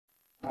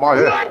妈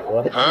耶！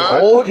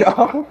头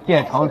条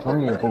见长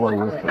成语不过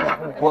如此。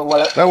我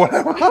来。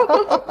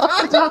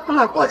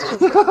过去。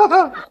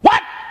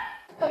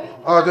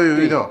啊，对，有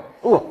一定。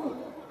哦，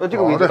这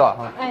个我知道。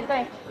哎，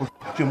对。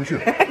进不去。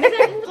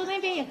坐那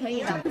边也可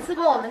以的。你吃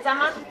过我们家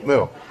吗？没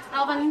有。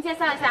那我帮您介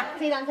绍一下，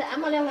这张是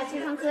M6和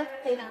7吃，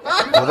这张。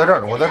我在这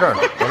儿。没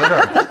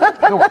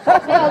有，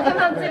刚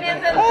刚这边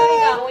在那个。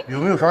有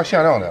没有啥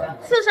限量的？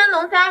刺身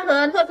龙虾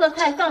和特色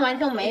菜上完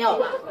就没有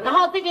了。然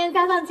后这边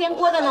加上煎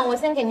锅的呢，我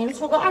先给您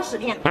出个20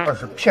片。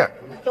20片。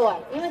对，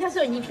因为它是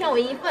1片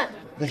为1份。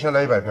那先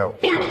来100片吧。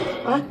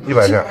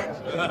100片。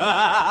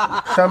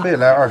扇贝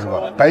来20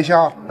个，白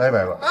虾来100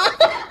个，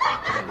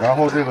然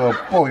后这个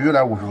鲍鱼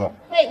来50个。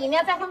对，饮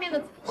料在后面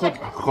的。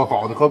喝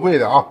好的，喝贵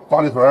的啊！八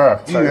里屯、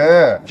吉云、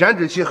减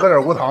脂期喝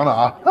点无糖的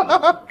啊。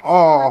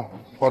哦，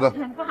好的。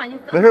不好意思。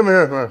没事。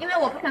因为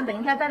我不想等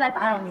一下再来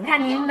打扰您。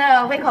看您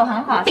的胃口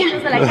很好，是不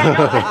是来干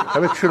扰的？还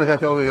没吃了，先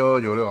消费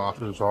1996啊！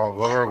至少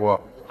鹅肝锅。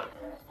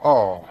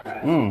哦，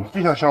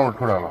这下香味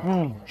出来了。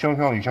香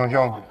里香。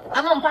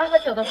然后我们8和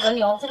9的和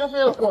牛，这个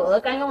是我鹅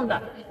肝用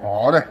的。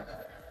好的。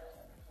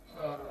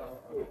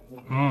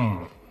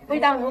味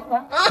道如何？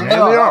就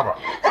那样吧。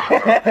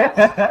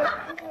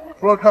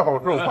说太好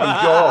吃，我怕你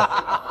骄傲。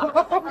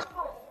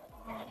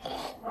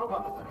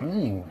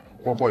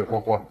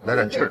嚯，来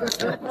点气儿。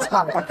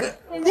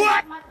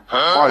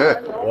妈耶！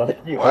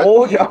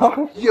头条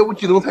业务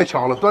技能太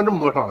强了，端这么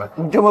多上来。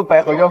你这么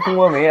摆好像蜂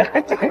窝煤。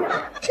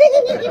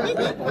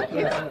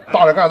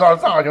大的干，大的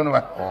炸，兄弟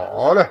们。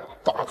好嘞，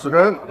大刺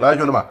身，来，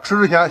兄弟们，吃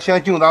之前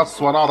先敬咱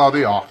唢呐大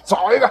队啊，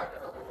找一个。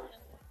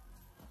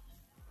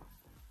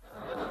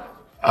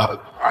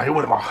哎呦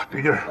我的妈，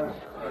对劲儿。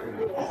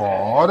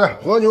好的，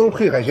和牛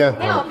配海鲜。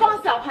没有放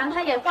小盘，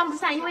它也放不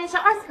下，因为是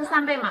20个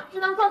扇贝嘛，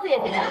就当做这也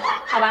行，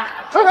好吧？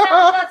这样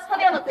撤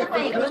掉的部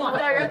分也可以往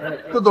这儿扔。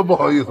这都不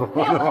好意思。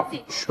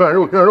炫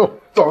肉，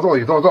造，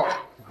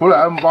除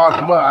了 M8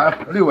什么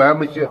M6、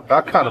M7，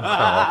咱看都不看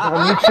啊。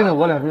你吃了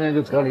我俩中间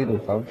就隔了一堵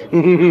墙。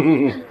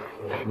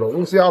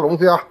龙虾，哇，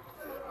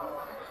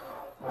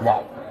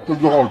这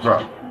多好吃。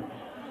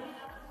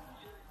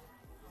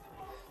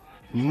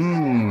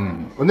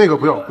那个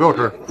不要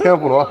吃，天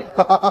妇罗。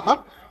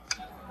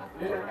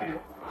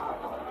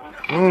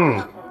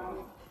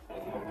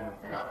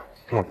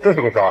这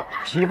是个啥？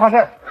琵琶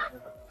扇。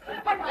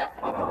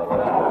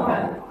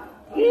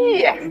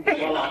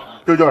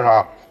这叫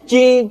啥？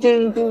金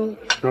针菇。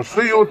这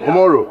水油土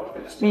毛肉。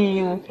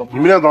你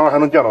明天早上还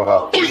能见到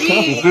它。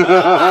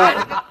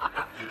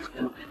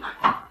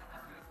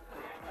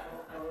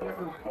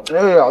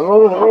哎呀，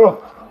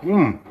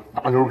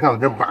大牛肉片子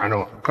真板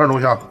正，看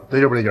龙虾得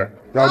劲不得劲，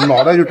然后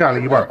脑袋就占了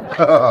一半，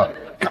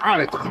嘎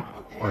嘞！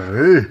哎，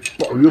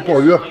鲍鱼，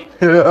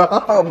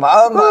满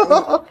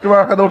这玩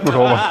意儿还能出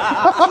手吗？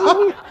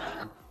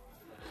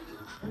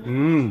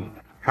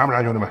馋不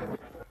馋，兄弟们？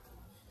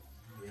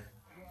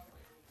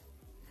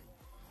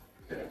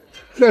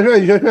炫！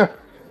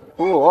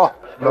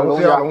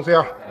龙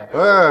虾，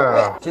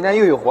哎，今天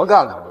又有活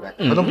干了，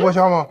还能剥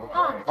虾吗？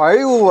哎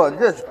呦我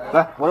这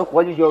来，我的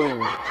活就交给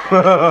你，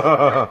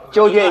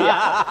交接一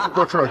下。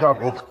多吃点虾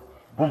头，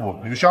不，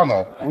有虾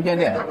脑，无线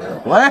电。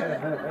喂。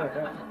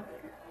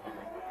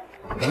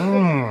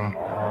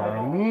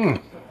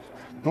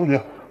中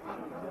景。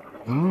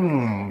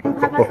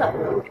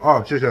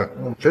啊，谢谢，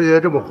学姐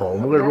这么好，我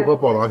们该如何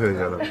报答学姐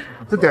呢？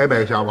再点100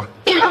个虾吧。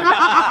哎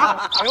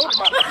呦我的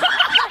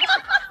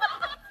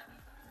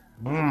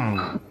妈！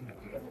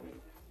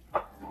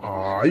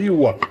哎呦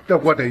我，这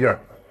锅得劲儿。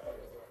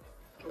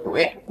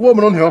对，锅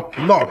不能停，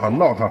闹它。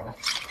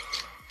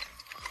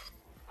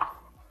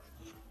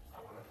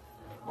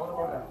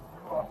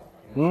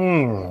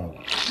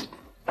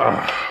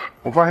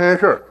我发现一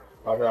事儿，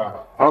啥事啊？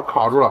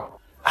卡住了。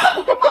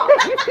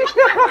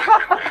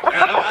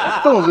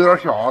凳子有点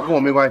小啊，跟我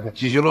没关系。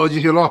继续捞，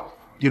第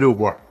6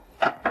锅，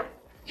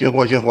进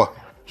货，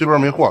这边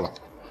没货了。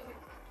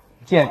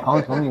见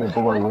长成语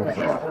不过如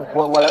此。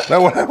我来。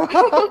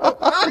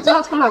这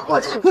要从哪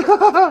过去？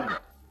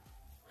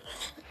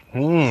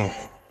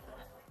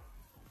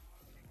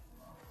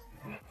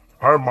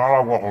还是麻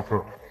辣锅好吃。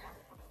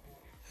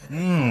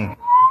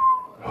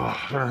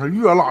真是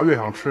越辣越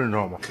想吃，你知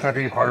道吗？看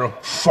这一盘肉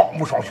爽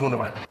不爽，兄弟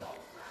们？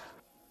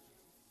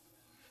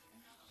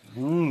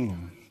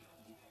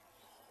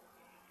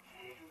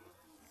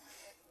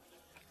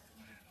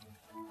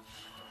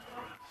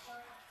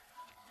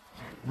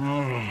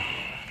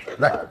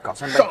来，上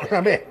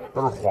扇贝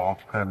都是黄，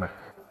看见没？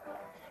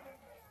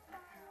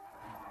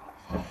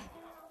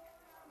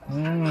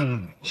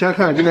先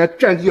看今天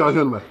战绩啊，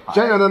兄弟们，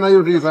简简单单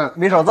又是一餐，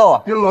没少造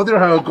啊，比老弟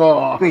还要高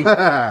啊！对，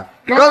嘎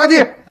嘎地，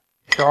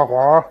虾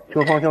黄，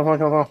清汤，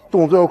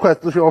动作要快，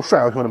姿势要帅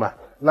啊，兄弟们，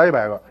来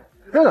100个，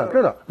真的，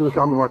这个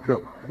虾没法吃。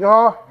你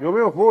好，有没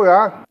有服务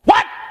员？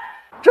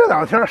这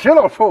2天谁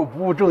老说我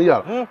不务正业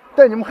了？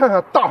带你们看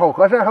看大好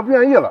河山还不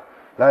愿意了。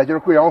来，就是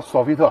贵阳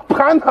索菲特，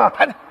盘它。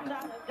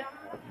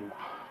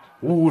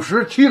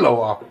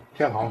50kg 啊，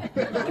天堂。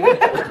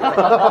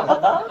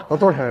那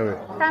多少钱一位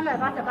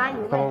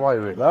？388一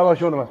位。来吧，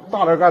兄弟们，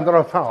大点干，大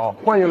点饭啊！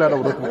欢迎来到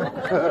我的厨房。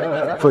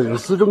粉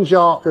丝蒸虾，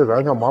这玩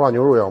意像麻辣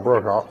牛肉一样，不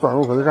知道啥。蒜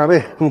蓉粉丝扇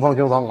贝，清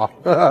汤啊！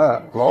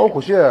老虎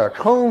蟹、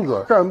蛏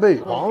子、扇贝、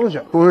螃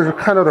蟹，终于是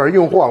看到点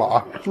硬货了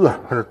啊！这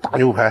还是大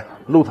牛排，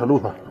露它。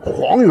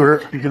黄鱼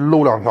必须搂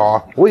2条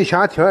啊！我以前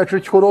还挺爱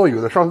吃秋刀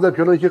鱼的，上次在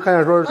评论区看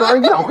见说这玩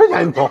意1-2块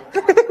钱一条，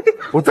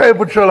我再也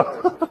不吃了。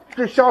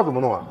这虾怎么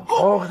弄啊？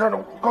哦，这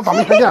刚咋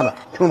没看见呢？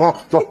清汤，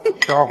走，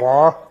虾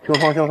滑，清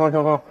汤，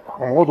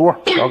好多，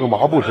像个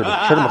抹布似的，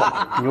切这么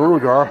大。牛肉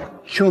卷，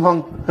清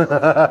汤。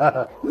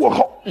我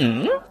靠，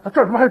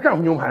这怎么还有战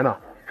斧牛排呢？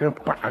真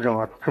巴正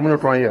啊！什么叫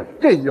专业？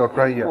这就叫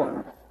专业。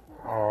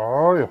哎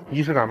呦，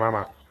仪式感满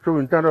满。师傅，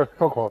你站这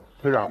烧烤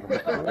腿上，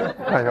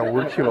看一下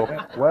50kg，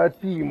我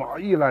地马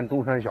一览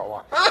中山小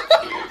啊。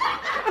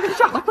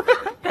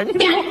赶紧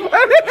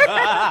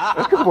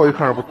这个鲍鱼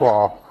看着不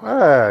错啊！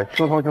哎，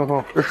清汤，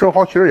这生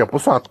蚝其实也不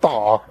算大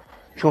啊，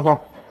清汤。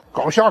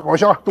搞虾，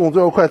动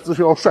作要快，姿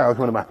势要帅啊，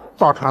兄弟们！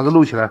大铲子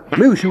搂起来，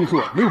没有羞涩，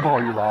没有不好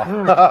意思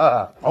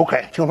啊。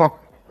OK， 清汤。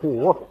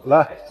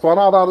来，唢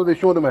呐大队的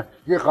兄弟们，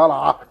一盒了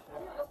啊！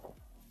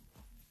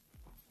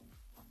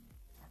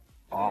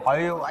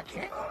哎呦我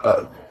天！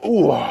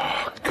哇，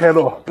开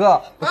了吧，哥，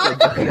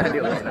黑暗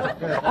料理了，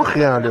啥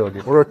黑暗料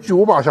理？我说巨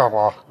无霸下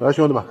滑，来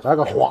兄弟们，来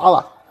个滑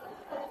了，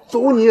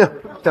走你！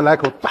再来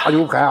口大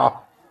牛排啊！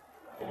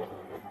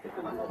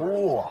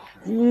哇，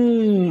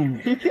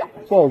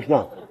爆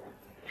香！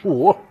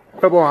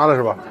快播完了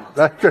是吧？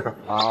来这上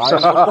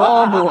啊，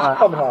光不完，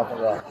看不上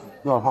哥，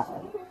那好。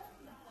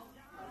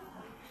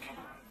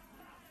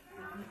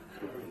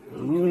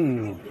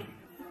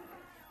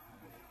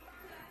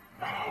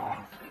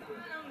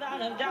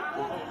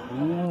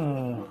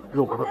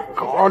肉可是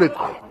咖喱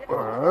汤，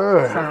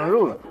哎，涮上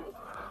肉了。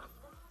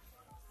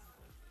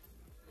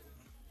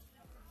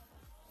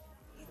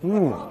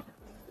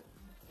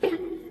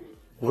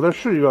我再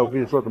试一个，我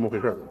跟你说怎么回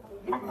事。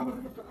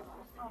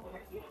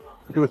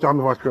这个虾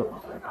没法吃，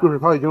就是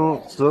它已经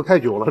死得太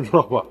久了，知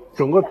道吧？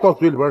整个到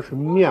嘴里边是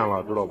面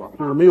了，知道吧？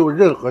就是没有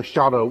任何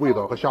虾的味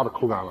道和虾的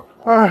口感了。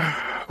哎，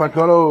翻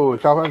车喽，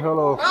下翻车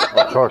喽！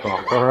瞧什么？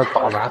这是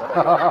打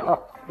完。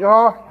你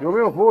好，有没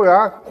有服务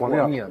员？和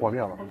面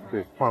了，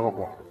对，换个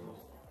火。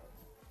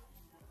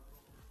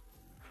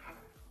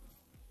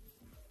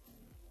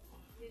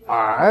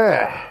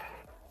哎，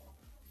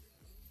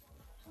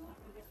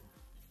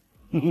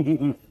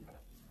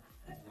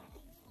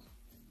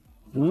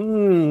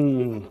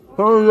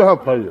章鱼还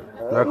可以，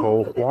来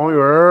口黄鱼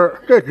儿，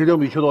这指定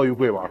比秋刀鱼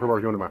贵吧？是不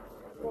是，兄弟们？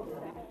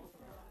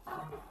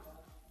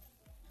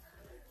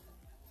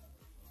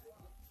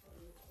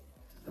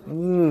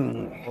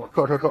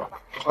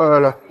撤，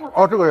来，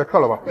哦，这个也撤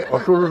了吧？哦，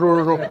收，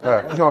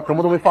哎，就像什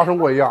么都没发生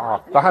过一样啊，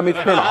咱还没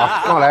吃呢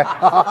啊，刚来，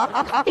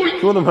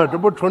兄弟们，这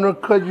不纯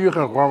科技与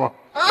狠活吗？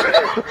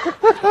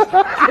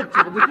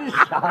这不是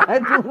啥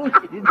东西？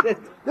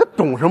这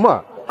懂什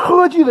么？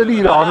科技的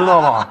力量，知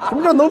道吗？什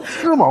么叫能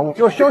吃吗？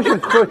要相信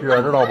科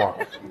学，知道吗？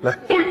来，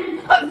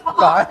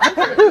来，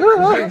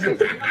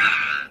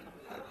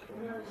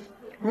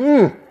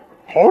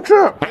好吃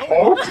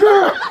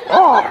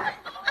啊！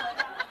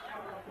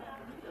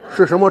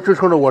是什么支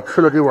撑着我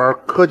吃了这碗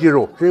科技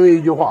肉？是因为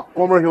一句话：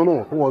光盘行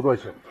动，从我做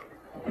起。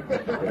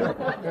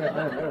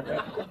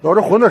老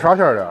这馄饨啥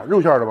馅的？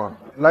肉馅的吗？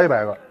来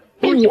100个。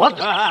我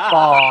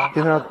啊！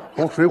今天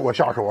从水果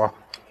下手啊，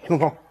清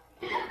汤。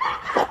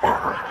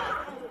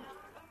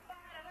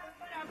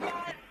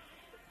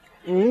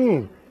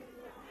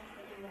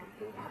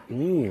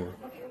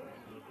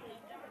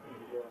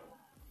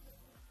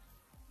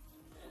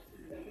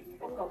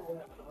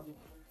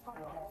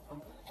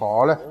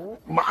好嘞，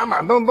满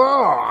满当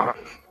当。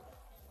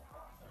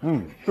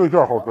这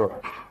馅好吃。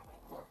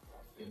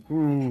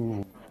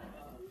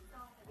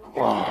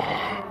哇。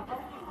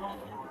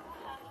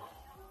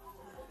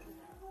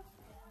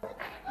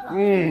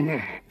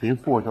真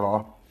富去了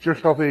啊！这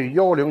消费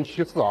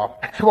1074啊，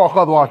吃饱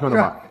喝足啊，兄弟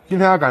们！今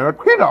天感觉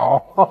亏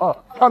了啊，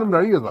差那么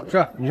点意思。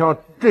是你像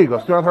这个，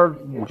虽然它是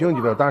5星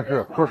级的，但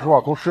是说实话，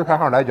从食材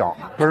上来讲，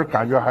确实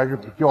感觉还是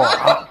比较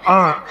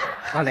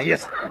那意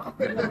思。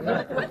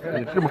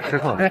你这么实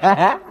诚。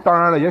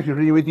当然了，也许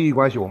是因为地域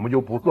关系，我们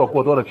就不做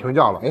过多的评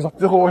价了。没错。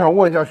最后我想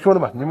问一下兄弟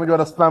们，你们觉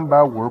得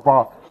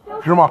358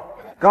值吗？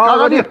嘎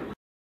嘎地。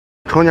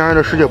成年人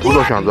的世界不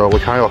做选择，我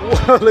全要。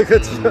我勒个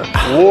天！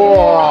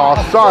哇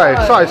塞，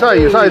晒！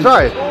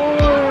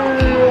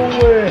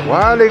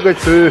我勒个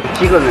去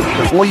！7个人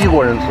吃，我1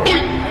个人吃。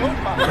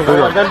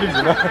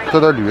这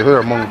点驴有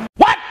点懵。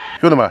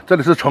兄弟们，这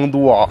里是成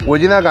都啊！我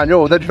今天感觉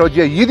我在这条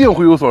街一定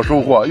会有所收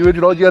获，因为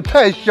这条街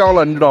太香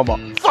了，你知道吗？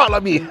萨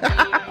拉米、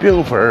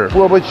冰粉、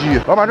钵钵鸡，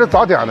老板这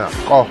咋点的？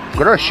哦，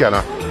搁这写呢。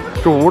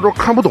这我都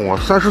看不懂啊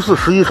，34、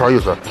11啥意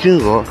思？金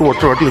额是我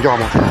自个儿定价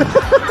吗？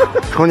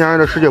成年人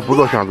的世界不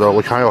做选择，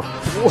我全要。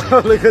我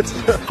勒个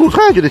天！素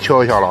菜就得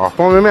挑一下了啊，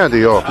方便面得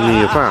要，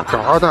米饭、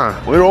炸蛋。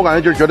我跟你说，我感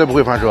觉今儿绝对不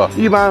会翻车。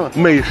一般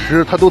美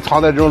食它都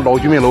藏在这种老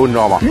居民楼，你知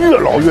道吗？越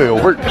老越有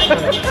味儿。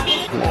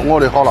我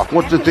的好了，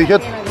我这些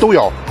都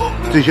要，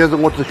这些是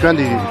我只选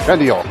的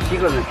要。几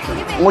个人吃？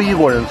我一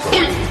个人吃。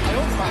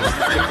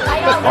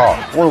啊，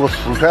我那个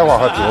四川话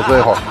还做子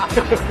也好，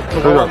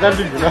有点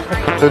绿呢，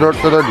有点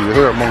绿，有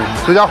点懵。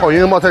这家好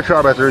饮嘛才吃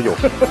249。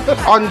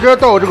啊，你直接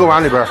倒我这个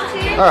碗里边，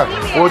哎，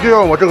我就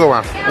要我这个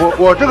碗，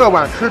我这个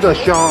碗吃的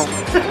香。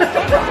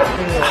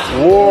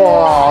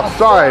哇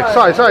塞，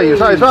晒！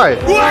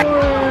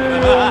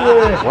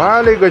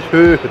我勒个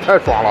去，太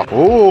爽了！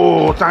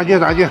哦，攒劲，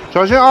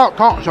小心啊，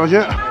烫，小心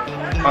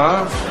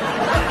啊！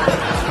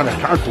看这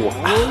全是猪。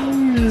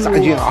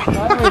攒劲啊！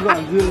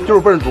就是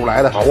奔猪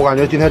来的啊！我感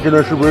觉今天真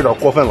的是不是有点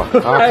过分了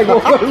啊？太过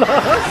分了！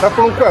还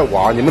不能怪我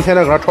啊！你们天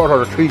天搁那吵吵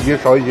着吃一斤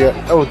少一斤，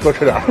哎我多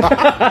吃点。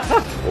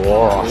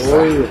哇塞！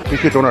必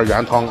须整点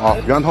原汤啊！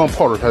原汤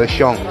泡着才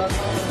香。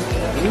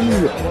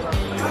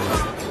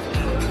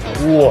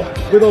哇，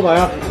味道咋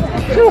样？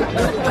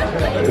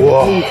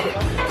哇！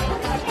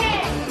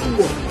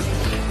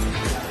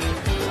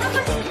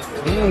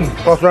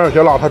它虽然有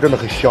些辣，它真的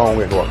很香。我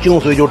跟你说，精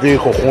髓就这一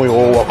口红油，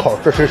我靠，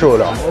这谁受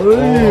得了？哎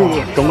呦，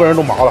整个人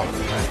都麻了。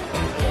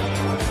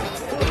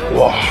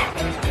哇，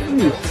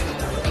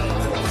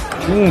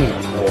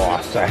哇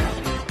塞，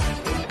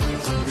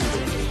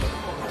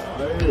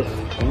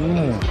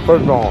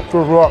很香。就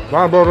是说，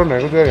咱也不知道这哪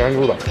个学研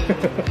究的。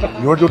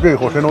你说就这一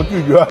口，谁能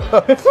拒绝？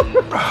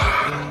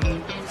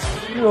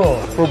哟，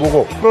吃不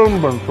够，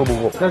根本吃不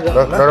够。来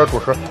点主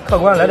食，客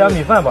官来点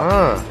米饭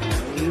吧。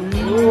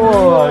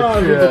我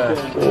去，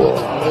哇，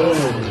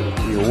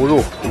牛肉、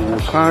午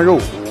餐肉，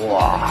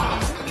哇，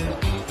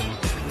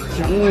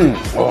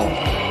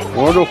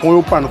我这红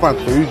油拌的饭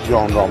贼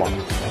香，你知道吗？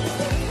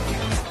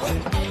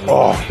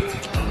哦，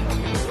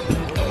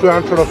虽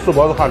然吃了4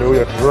脖子汗流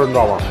也值，你知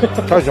道吗？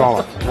太香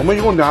了。我们一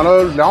共点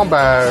了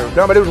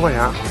260块钱。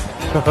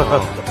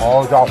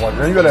好家伙，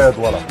人越来越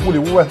多了，屋里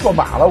屋外坐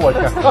满了，我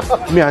天！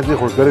面这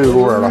会儿绝对有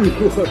入味了。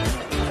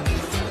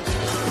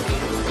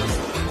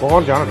我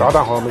刚点的炸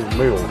蛋好像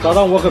没有。炸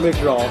蛋我可没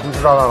吃啊。你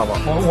吃炸蛋了吗？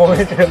我没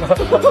吃。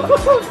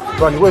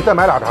是吧？你给我再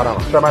买俩炸蛋了，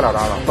算了，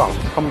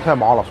他们太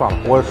忙了，算了。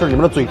我是你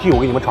们的嘴替，我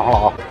给你们尝了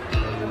啊。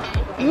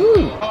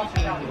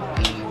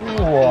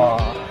哇，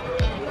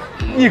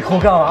一口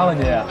干完了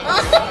你。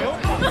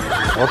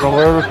我整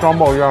个人是香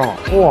爆烟了，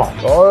哇！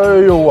哎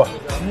呦我，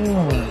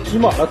起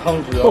码的汤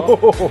汁啊。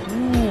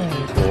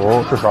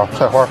哦，这啥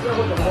菜花？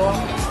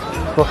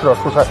多吃点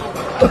蔬菜。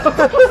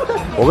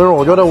我跟你说，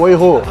我觉得我以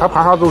后还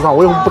爬啥自助餐，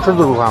我以后不吃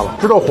自助餐了，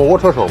知道火锅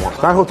车手吗？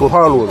咱以后走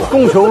他的路子，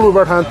纵情路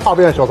边摊，踏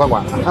遍小餐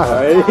馆。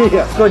哎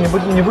呀，哥，你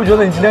不觉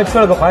得你今天缺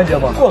了个环节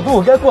吗？过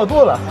渡该过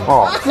渡了。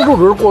啊，自助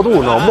只是过渡，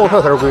你知道吗？冒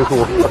菜才是归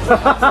宿。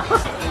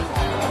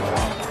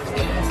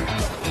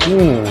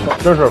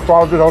真是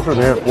刷了这条视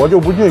频，我就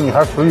不信你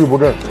还食欲不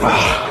振。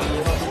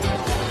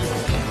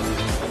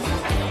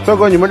帅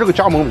哥，你们这个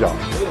加盟不加？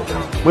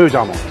没有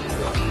加盟。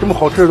这么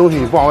好吃的东西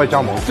你不往外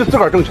加盟，自个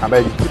儿挣钱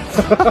呗。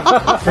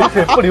肥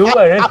水不流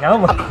外人田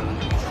嘛。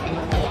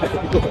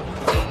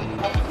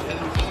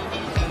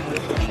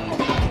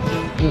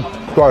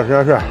抓紧时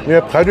间吃，因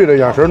为排队的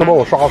眼神能把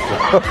我杀死。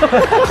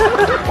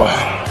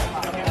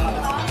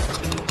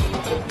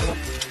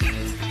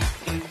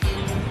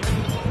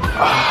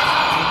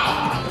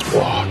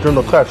哇，真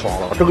的太爽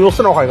了！这个用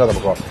四川话应该怎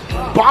么说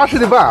？80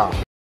的半啊！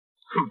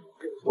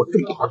我这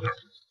么大个，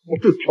我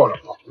真漂亮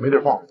啊，没地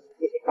放。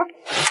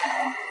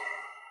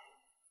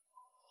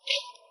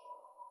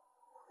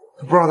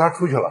不让咱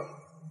出去了。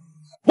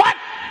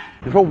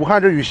你说武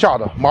汉这雨下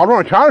的，马路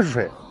上全是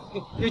水，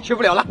又去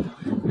不了了。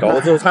找个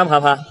自助餐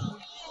盘盘。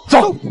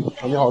走。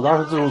你好，咱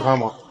是自助餐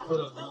吗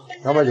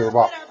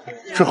？298，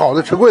吃好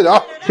的，吃贵的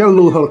啊！先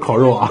搂它的烤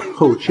肉啊，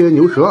后切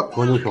牛舌、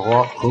和牛小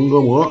花、横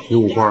膈膜、牛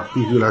五花，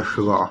必须来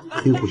10个啊！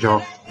黑胡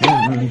椒，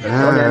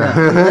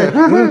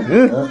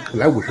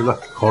来50个。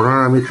烤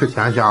肠还没吃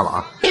甜虾了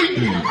啊！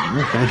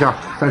甜虾，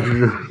但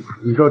是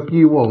你知道第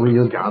一锅我们已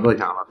经点了多少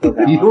钱了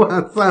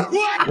？13000。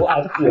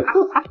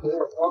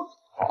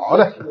好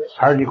的，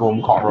还是你给我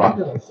们烤是吧？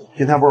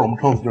今天不是我们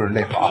撑死就是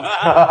累死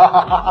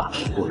啊！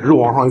我这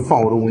往上一放，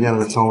我都闻见那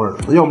个香味了。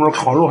要不说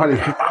烤肉还得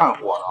吃炭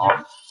火的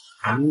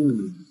啊！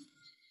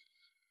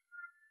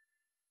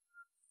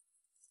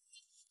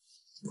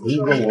横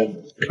膈膜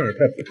看着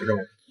太朴正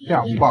了，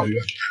下午8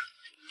月。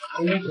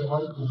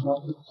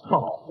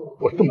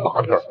我这么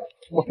大片，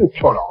我真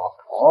漂亮啊！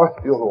好，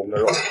又是我们的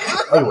肉。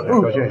哎呦我的，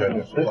小心！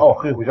哦，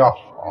黑胡椒，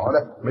好的，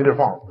没地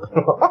放了。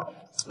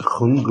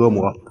横膈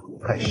膜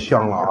太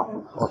香了啊！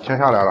哦，甜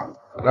虾来了，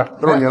来，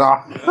这是你的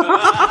啊。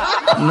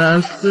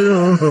难吃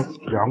哦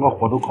，2个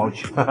火都烤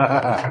起。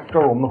这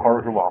是我们的烤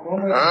肉师傅。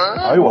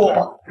哎呦我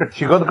操，这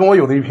体格子跟我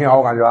有的一拼啊，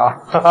我感觉啊。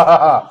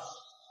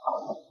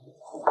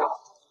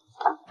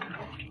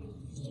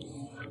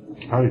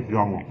还有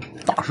香吗？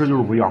大师就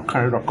是不一样，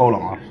看着有点高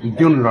冷啊，你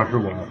盯着这师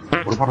傅，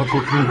我就怕他偷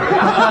吃。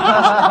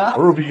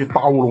烤肉必须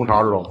大乌龙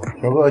茶，知道吗？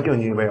小哥敬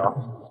你一杯啊。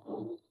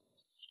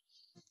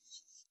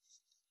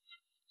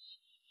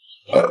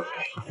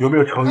有没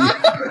有诚意？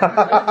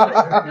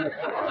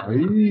哎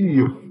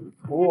呦，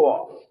哇！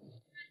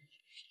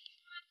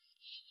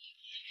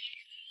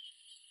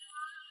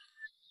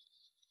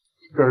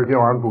这是今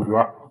晚的主角。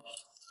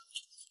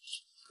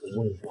我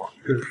跟你说，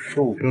这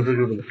食物平时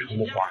就这么盛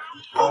不化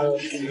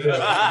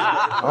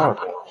啊，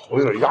我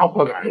有点压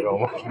迫感，你知道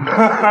吗？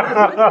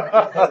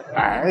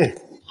哎，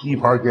一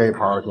盘接一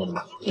盘，兄弟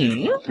们，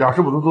俩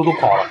师傅都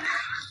跑了。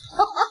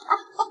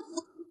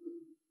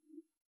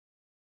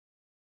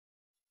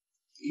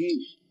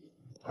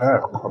哎，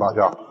烤大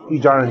虾，一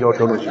家人就要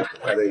争着吃，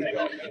排在一起。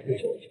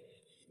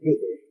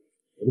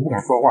我都不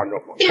敢说话，你知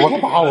道吗？我都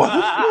打我。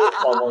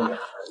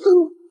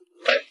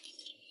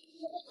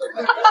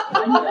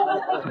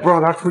不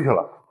让他出去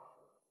了。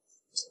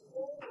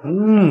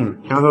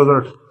甜滋滋。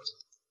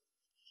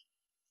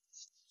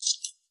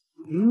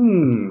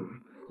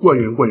过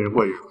瘾。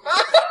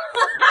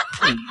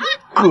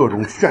各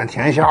种炫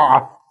甜虾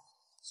啊！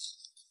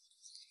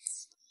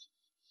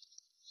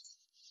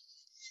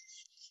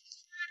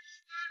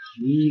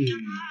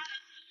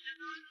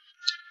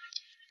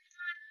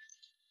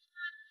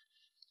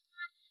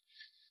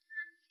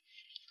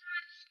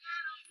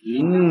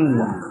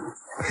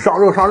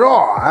上肉，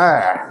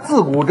哎，自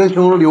古真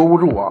情留不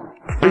住啊！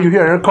有些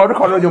人烤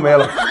着就没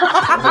了，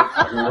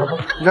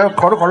你看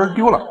烤着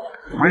丢了。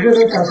你这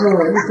都感受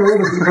了一生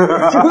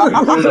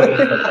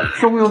的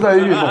生命在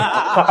于运动。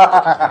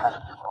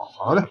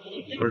好嘞，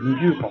不是你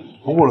继续烤，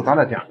不顾了咱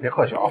这店，别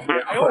喝小。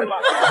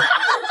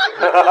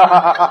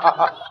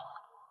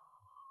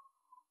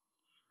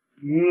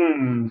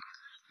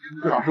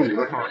这俩是5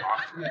个上啥？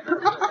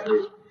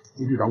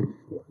你这张这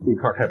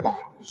片太棒了，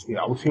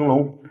两青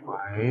龙，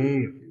哎呀，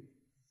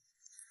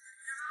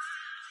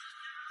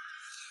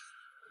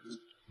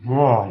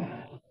哇！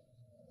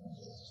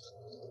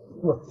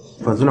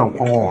粉丝量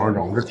哐往上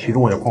涨，这体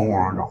重也哐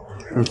往上涨，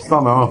是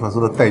300万粉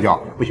丝的代价，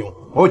不行，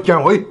我要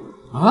减肥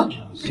啊！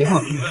谁放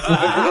屁？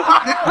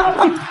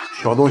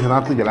小东西咱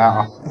自己来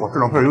啊！我这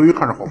两片鱿鱼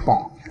看着好棒，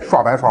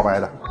刷白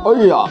的。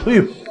哎呀，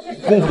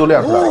功夫都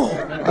练出来了。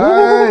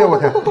哎呀，我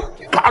天，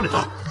嘎着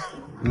它，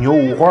牛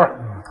五花，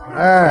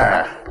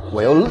哎，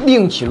我要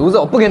另起炉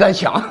灶，不跟他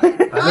抢。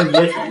反正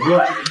也挺热。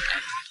龙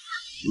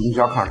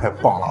虾看着太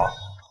棒了啊！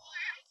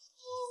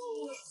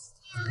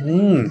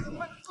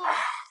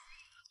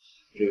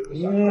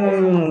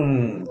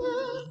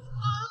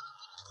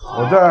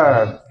我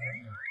在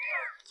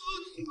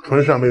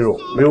纯扇贝肉，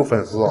没有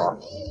粉丝啊。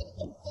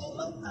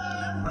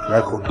来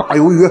口大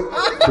鱿鱼，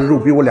这肉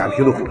比我脸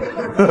皮都厚。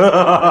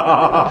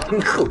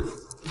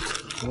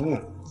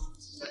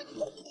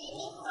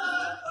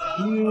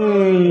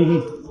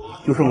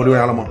就剩个榴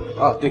莲了吗？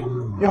啊，对。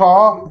你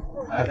好。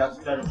还想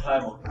加点菜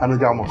吗？还能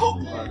加吗？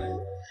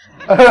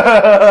哎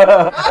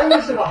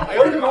呦是吧？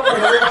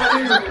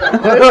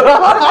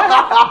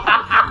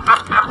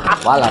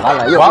完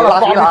了，又完了，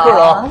拉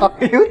了啊！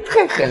哎呦，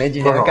太狠了，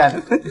今天干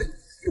的。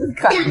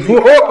看，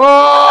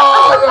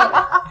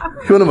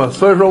兄弟们，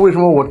所以说为什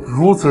么我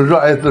如此热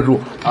爱自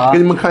助？给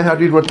你们看一下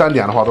这桌单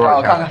点的话多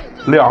少钱？看看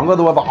2个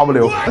多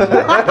W。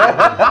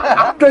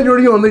这就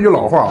是用那句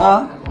老话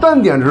啊，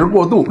单点只是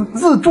过渡，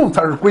自助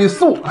才是归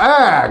宿。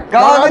哎，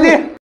搞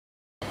定！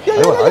哎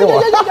呦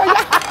我！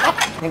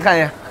你看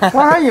见？我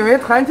还以为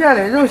团建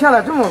里肉下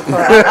的这么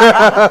快。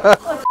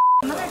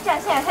你们这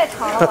战线也太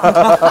长了吧！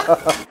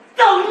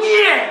造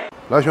孽！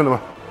来，兄弟们，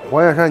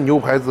火焰山牛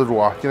排自助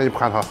啊，今天就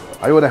盘它。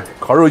哎呦我的，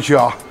烤肉区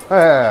啊！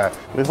哎，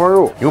梅花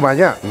肉、牛板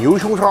腱、牛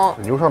胸肠、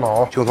牛上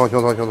脑，清仓，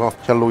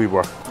先搂一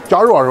波。加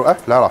肉啊肉，哎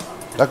来了，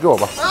来给我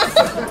吧。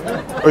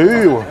哎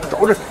呦，找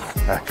着，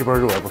哎这边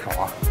肉也不少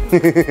啊。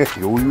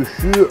鱿鱼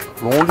须、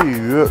龙利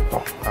鱼，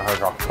看还有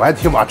啥？我还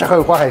听吧，这还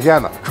有花海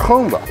鲜呢，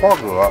蛏子、花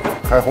蛤、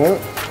海虹。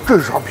这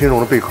是啥品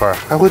种的贝壳呀？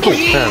还会动！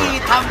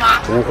他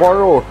妈！五花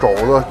肉、肘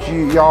子、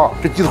鸡鸭，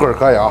这鸡腿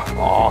可以啊！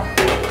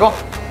走。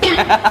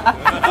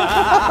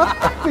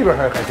这边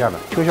还有海鲜呢，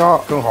青虾、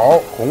生蚝、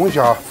红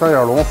虾、三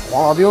眼龙、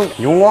黄辣丁、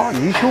牛蛙、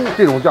泥鳅，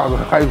这种价格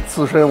还有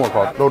刺身，我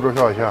靠，搂着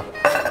笑一下。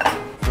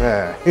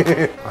哎，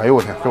哎呦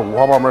我天，这五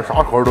花八门，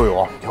啥口味都有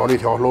啊！挑了一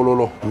挑，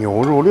搂，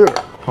牛肉粒儿，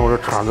看我这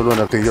铲子抡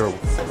的得劲儿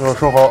不？要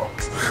生蚝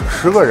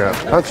10个人，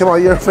咱起码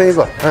一人分一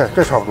个，哎，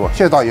这差不多。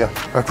谢谢大爷。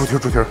哎，猪蹄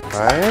儿，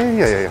哎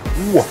呀，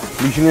哇，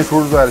米其林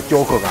厨师最爱的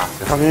焦褐感，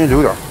他给你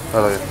留点。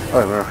哎，大爷，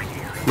哎，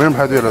没人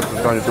排队了，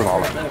咱就知道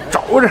了。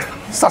找着，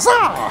撒，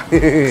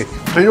嘿，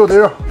得肉。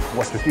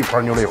我去，这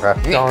盘牛肋排，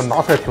这样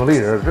拿菜挺累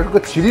人，这是个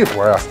体力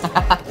活呀。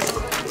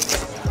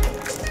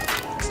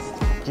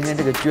今天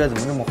这个撅怎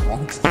么这么黄？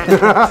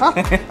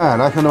哎，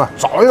来兄弟们，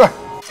找一个。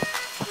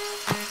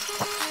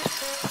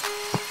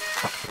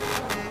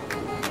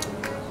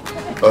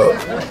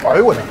哎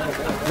呦我天，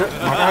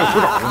马上还有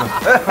组长呢。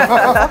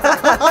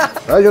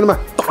来兄弟们，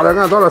大点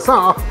干，早点散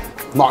啊！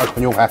拿一口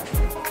牛排。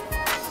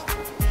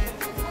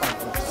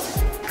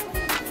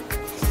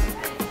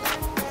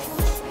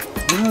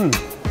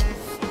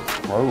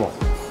哎呦，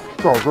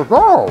照，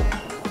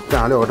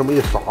蘸料这么一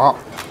撒，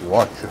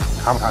我去，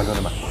馋不馋兄弟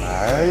们？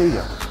哎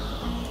呀！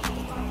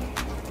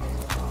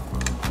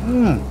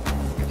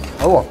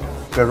哎呦，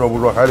该说不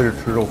说，还得是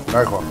吃肉，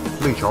来口，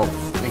内瞧。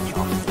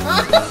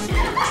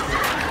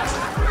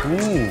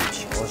瞧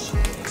死！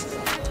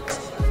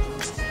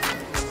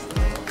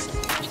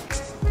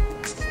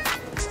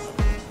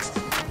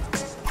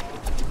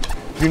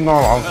金刚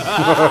狼，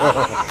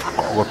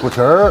搞个猪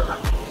蹄儿，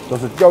这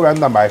是胶原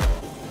蛋白。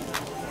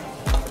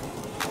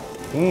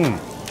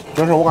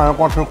真是我感觉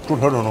光吃猪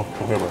蹄儿都能吃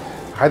回本，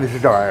还得是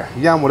这玩意儿，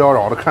烟雾缭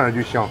绕的，看着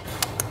就香。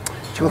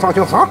清汤，要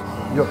点要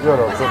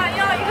一个香。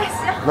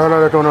来，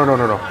整，多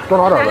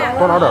拿点呗，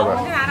多拿点呗。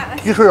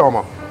鸡翅要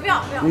吗？不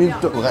要。你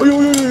这，哎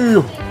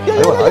呦，哎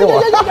呦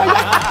我，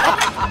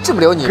治不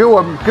了你。给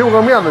我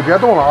个面子，别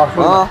动了啊！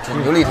啊，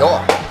牛肋条，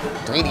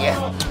怼你。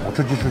我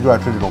吃鸡翅就爱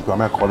吃这种表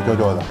面烤的焦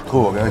焦的，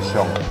特别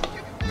香。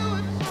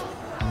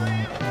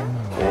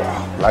哇，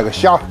来个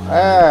虾，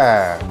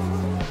哎，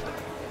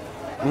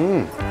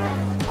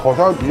烤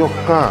虾比较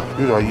干，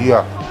有点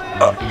噎。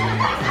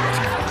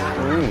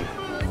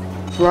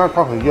虽然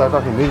它很噎，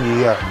但是没你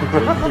噎。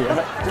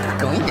这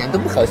梗一点都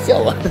不好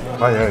笑啊！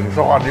哎呀，你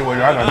说话离我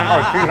远点，你看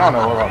我身上的，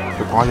我靠！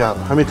这螃蟹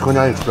还没成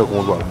年就出来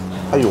工作了，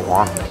还有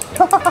黄。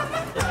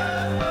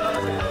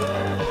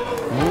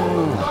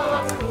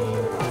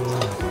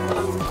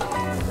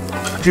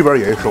这边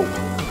也熟。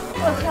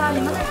我去啊！你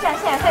们这战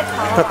线太长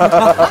了。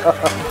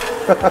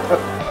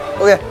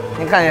OK，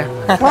 你看一下。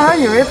我还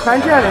以为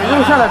团建里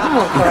肉下的这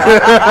么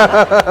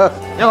快。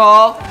你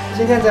好，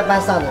今天在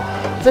班上的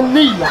真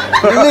累呀，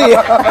累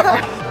呀！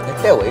你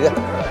带我一个。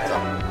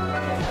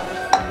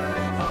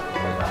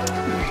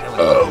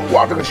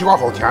哇，这个西瓜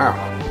好甜呀！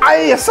哎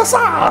呀，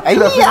啥？哎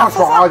呀，非常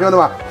爽啊，兄弟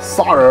们！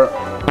仨人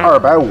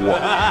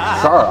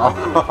250，12啊！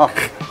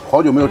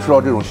好久没有吃到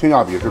这种性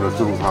价比式的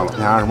自助餐了。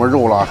你看什么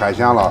肉了、海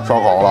鲜了、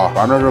烧烤了，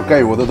反正是该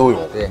有的都有。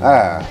对，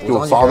哎，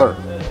就仨字儿，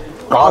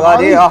嘎嘎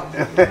的啊！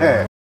嘿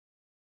嘿，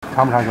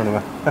馋不馋，兄弟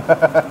们？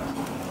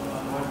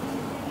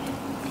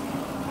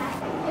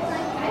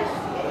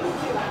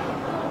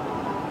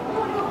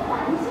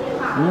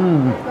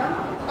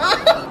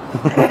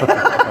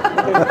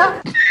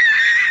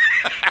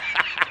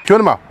兄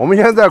弟们，我们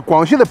现在在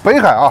广西的北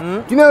海啊，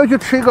今天要去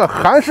吃一个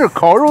韩式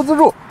烤肉自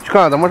助，去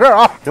看看怎么回事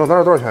啊？行，咱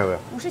这多少钱一位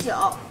59。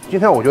今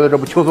天我觉得这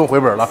不轻松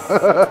回本了。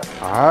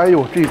哎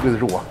呦，这一堆的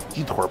肉啊，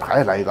鸡腿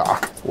排来一个啊！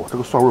哇，这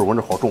个蒜味闻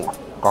着好重啊，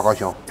嘎嘎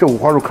香。这五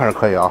花肉看着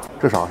可以啊，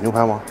这啥牛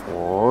排吗？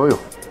哦呦，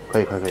可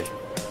以。还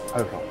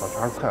有啥？小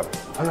全是菜了。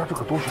哎呀，这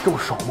个东西这么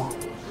少吗？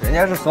人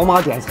家是扫码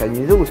点菜，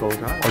你肉少啥？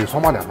哦，有扫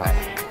码点菜。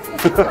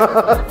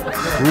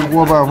石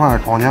锅拌饭、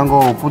炒年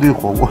糕、部队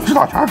火锅，这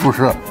咋全是主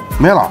食？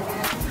没了，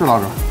这咋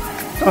整？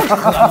这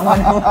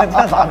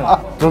咋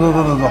整？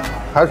走，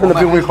还是那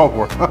并未靠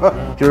谱。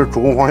今儿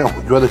主攻方向，我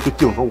觉得就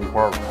定成五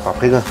花了啊！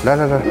培根，来，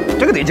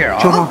这个得劲啊！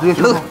清汤直接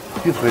清汤，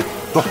鸡腿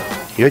走。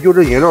也就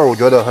这饮料，我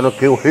觉得还能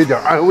给我一点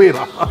安慰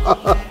了。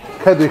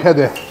开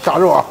怼，下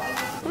肉啊！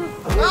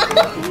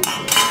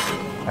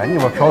哎，你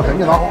们嫖神，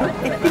你拿好。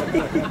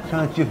现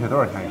在鸡腿多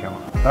少钱一箱？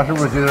咱是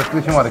不是觉得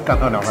最起码得干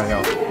上2-3箱？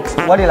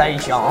我得来一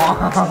箱啊！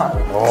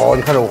哦，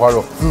你看这五花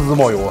肉，滋滋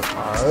冒油。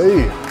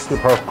哎，这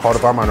盘烤的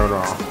板板正正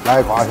啊！来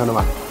一口啊，兄弟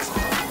们！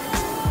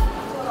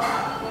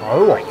哎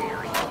呦，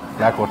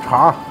来口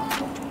肠。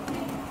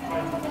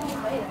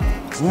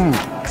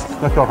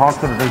这小肠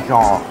吃的真香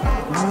啊！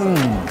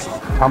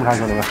馋不馋，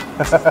兄弟们？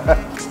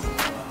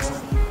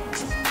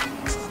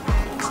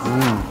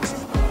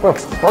快，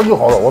早就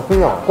好了，我分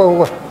享，快！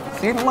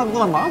谁他妈给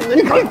我拿？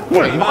你赶紧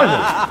滚吧你！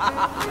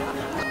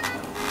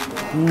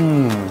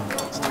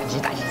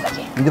大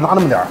鸡，你就拿那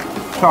么点儿，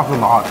下次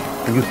拿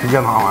你就直接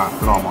拿完，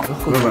知道吗？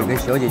后面有个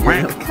小姐姐看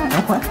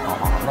完。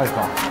那行。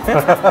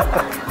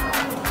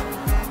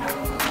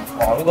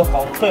哦，这个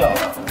好脆啊！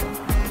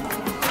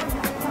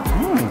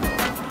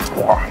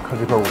哇，看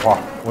这片五花，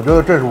我觉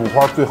得这是五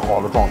花最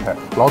好的状态，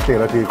老给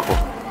了这一口。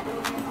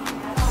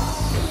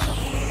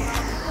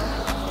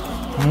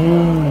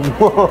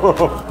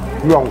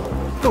冤枉，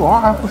这玩意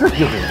儿还不是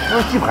鸡腿，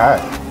这是鸡排。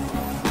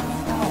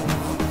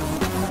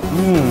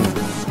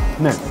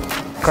嫩，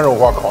看这五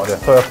花烤的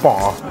特别棒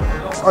啊！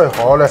哎，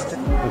好嘞，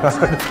你看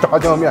炸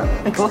酱面，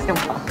哎呦我的妈！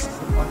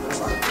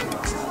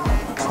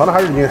可能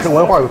还是饮食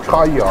文化有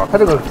差异啊，它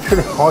这个吃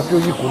的好像只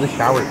有一股子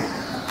咸味儿。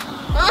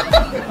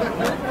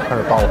看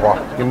这大五花，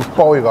给你们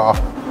包一个啊，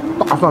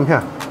大蒜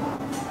片。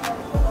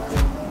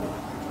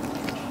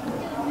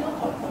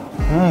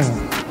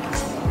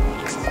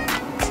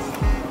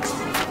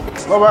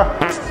老板，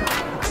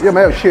要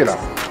买有气的。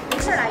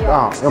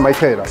啊，要买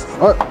气的。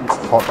哎，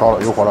好，着了，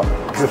有火了，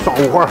就上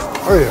五花。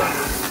哎呀，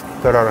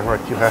在这儿这块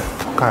鸡排，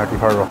看下这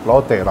片肉，老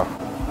得了。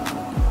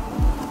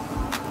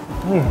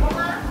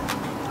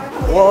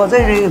我在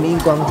人民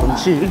广场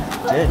吃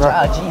这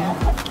炸鸡。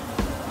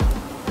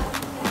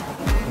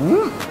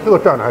这个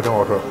蘸着还挺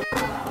好吃。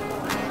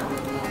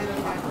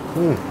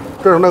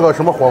这是那个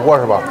什么火锅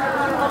是吧？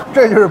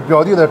这就是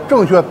表弟的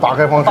正确打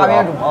开方式啊！大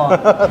冤种啊！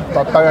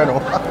大冤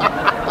种。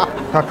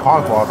他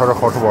尝一口啊，他说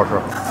好吃不好吃？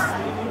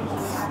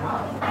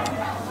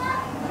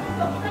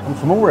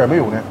什么味儿也没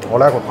有呢。我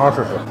来口汤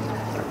试试。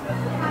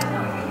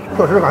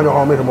确实感觉好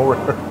像没什么味儿。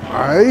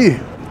哎，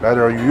来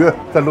点鱼，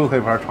再搂他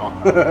一盘肠，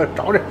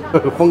找着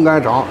风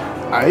干肠。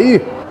哎。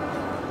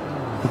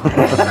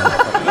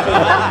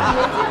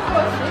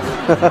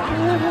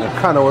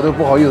看着我都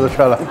不好意思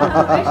吃了。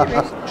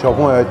小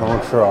朋友也挺能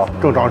吃啊，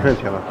正长身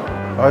体呢。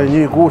哎，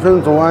你孤身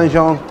走暗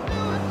巷。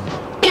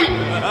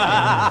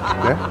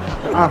哎，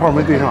暗号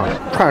没对上，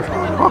串场。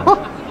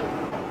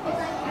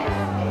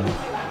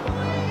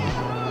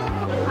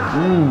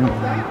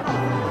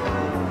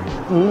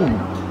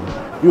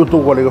又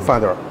度过了一个饭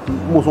点，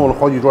目送了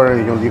好几桌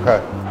人已经离开。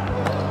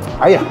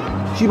哎呀，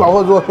西饱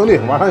喝足，兄弟，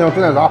晚上想吃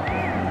点啥？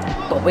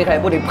到北海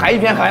不得拍一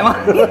片海吗？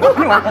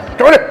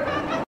找你。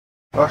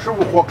师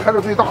傅火开的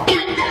最大。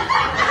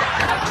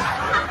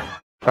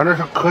咱这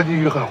是科技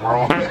与狠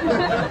活吗？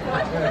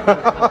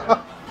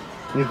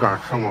你敢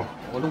吃吗？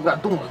我都不敢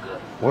动了，哥。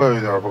我也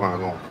有点不敢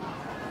动。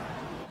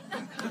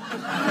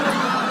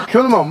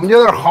兄弟们，我们今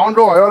天在杭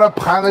州啊，要来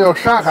盘个叫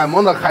山海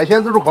盟的海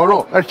鲜自助烤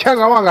肉，千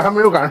个万个还没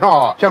有赶上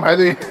啊，先排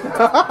队。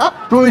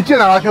终于进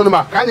来了，兄弟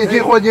们，赶紧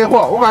进货进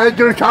货！我感觉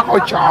今儿全好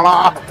抢了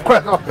啊！快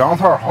走，凉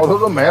菜好多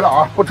都没了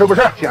啊，不吃不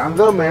吃。选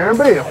择美人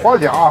贝、黄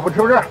虾，不吃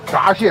不吃。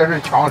闸蟹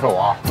是抢手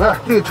啊，来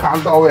最产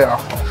到位啊，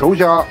熟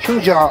虾、青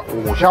虾、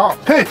五虾，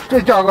嘿，这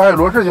价格还有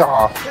罗氏虾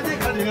啊！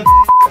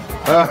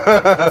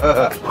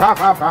盘！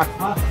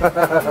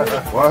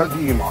我的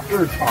妈，这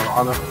是抢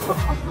啥呢？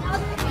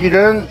鸡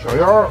胗、小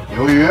腰、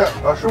鱿鱼，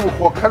师傅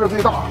火开的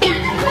最大，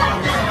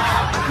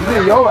你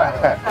这摇摆，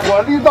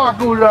火力大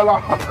够热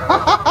了。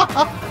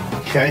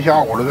甜虾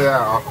我的最爱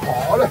啊，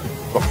好嘞，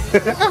走，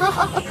全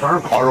是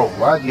烤肉，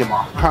我的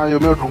妈！看有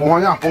没有煮红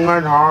黄酱、风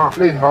干肠、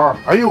肋条，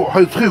哎呦，还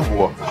有脆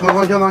骨，相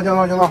当，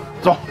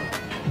走。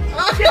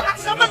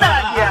什么呢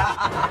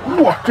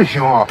你？哇，这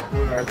行啊！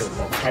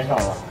太少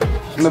了。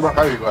那边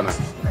还有一个呢。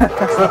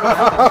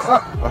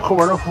后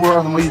边这服务员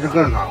怎么一直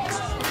跟着他？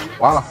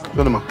完了，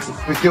兄弟们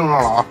被盯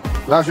上了啊！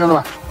来，兄弟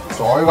们，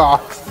找一个啊！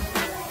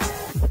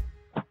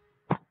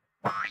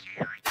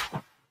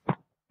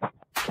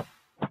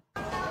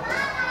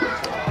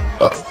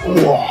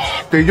哇，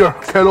得劲儿，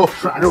开喽，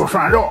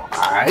涮肉，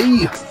哎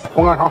呀，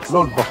红干肠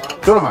搂里头，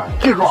兄弟们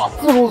记住啊，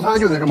自助餐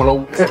就得这么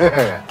搂，嘿嘿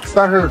嘿。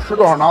但是吃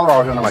多少拿多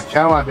少，兄弟们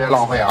千万别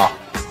浪费啊！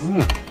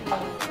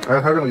哎，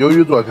它这个鱿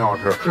鱼做的挺好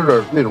吃，吃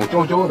着那种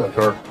焦焦的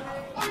汁儿，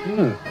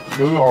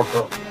鱿鱼好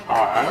吃。哎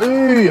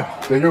呀，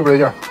得劲不得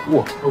劲？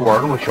哇，这碗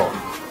这么小。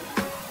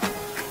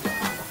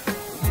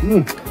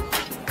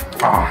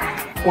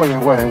过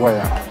瘾。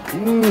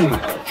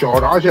小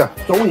闸蟹，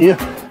走你，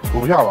煮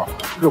不下吧？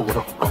肉骨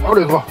头搞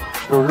里头，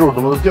这肉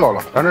怎么都掉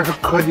了？咱这是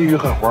科技与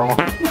狠活吗？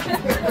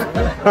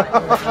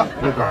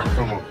你敢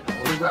吃吗？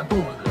我都不敢动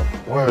了，哥。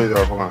我也有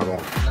点不敢动。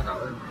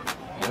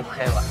别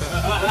拍了。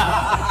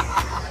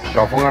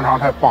小风干肠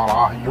太棒了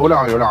啊，油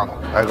亮的，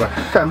来个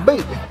扇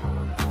贝。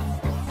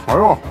哎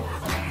呦！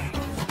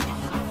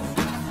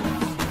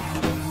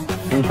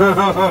你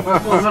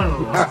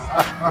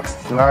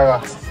来一个。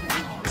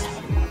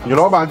你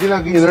老板今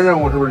天给你的任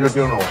务是不是就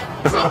盯着我？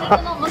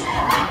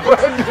我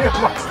的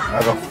妈！来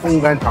个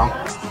风干肠。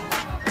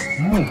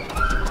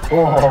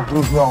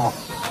真香啊！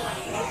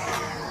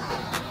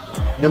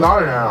你哪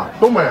里人啊？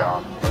东北啊？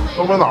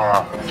东北哪儿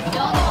啊？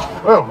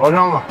哎呦，老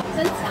乡子。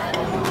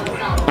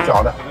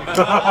假的。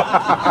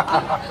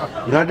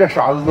你看这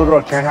傻子都知道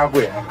甜虾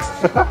贵。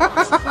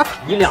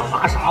你俩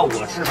拿啥，我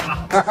吃啥。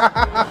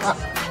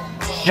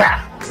虾，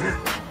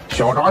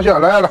小闸蟹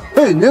来了。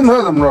嘿，您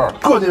猜怎么着？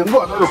个顶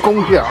个都是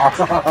公蟹啊！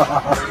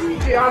你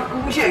这样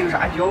公蟹有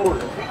啥叫的？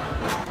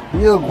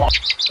你这光，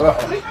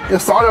你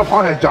撒点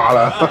螃蟹夹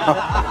了，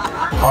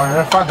好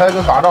像饭台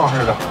跟打仗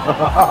似的，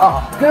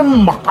真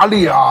麻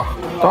利啊！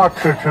咱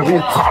吃给你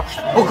擦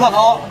吃。不可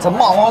能，这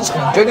蚂蟥虫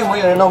绝对没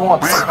有人能给我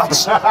擦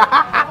吃。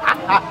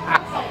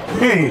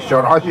嘿，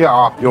小闸蟹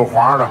啊，有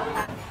黄的。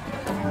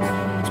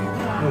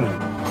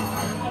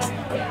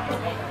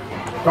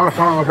咱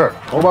商量个事儿，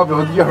我把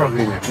表弟介绍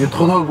给你，你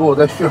偷偷给我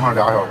再续上2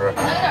小时。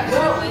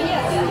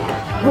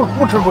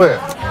不吃亏，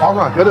划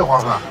算，绝对划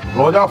算。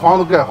老家房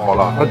子盖好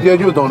了，他爹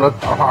就等着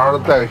他儿子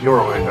带个媳妇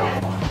回去。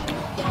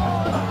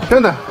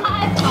真的，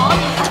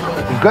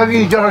你哥给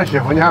你介绍媳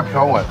妇，你还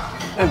嫖我？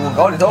这股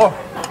高里头，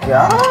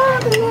呀，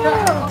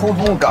噗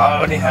噗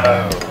高里头。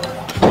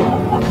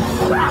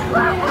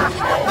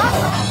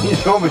你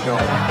行不行？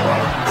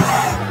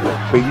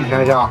北极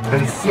甜虾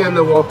很鲜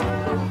的哦。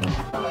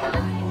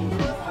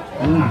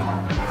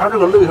它这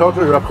个肋条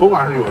脆口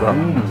感是有的，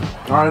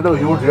而且这个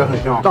油脂也很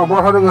香。上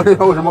波它这个肋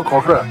条为什么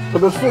烤出来特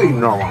别碎，你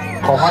知道吗？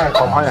烤螃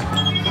蟹。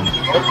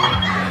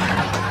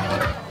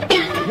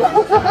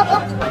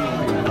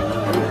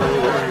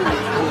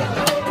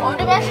我们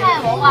这边上海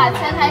盟啊，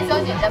前台小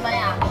姐姐们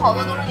呀，好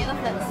多都是您的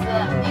粉丝。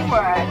一会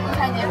儿入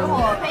菜节之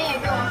后，可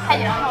以给我们拍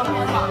几张照片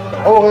吗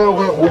 ？OK，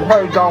 5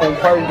块一张。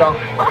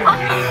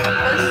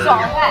爽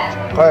快。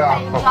可以啊。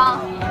一张。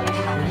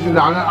你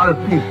俩人2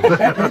币。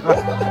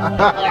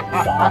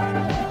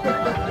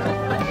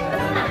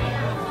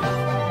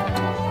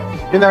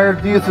今天是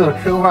第一次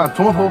吃个饭，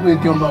从头被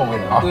盯到尾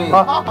啊！对。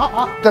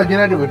但今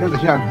天这个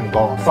线挺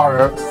高，3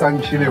人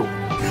376，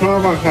吃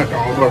完饭看涨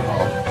了多少？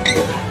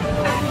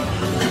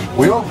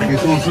不要比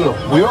层次，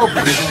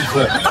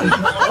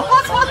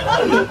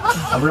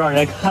还不让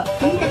人看。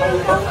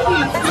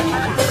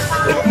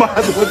妈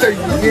的，我在语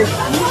音。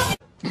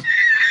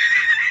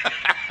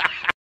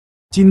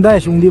金带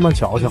兄弟们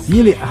瞧瞧，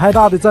比脸还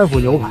大的战斧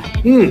牛排，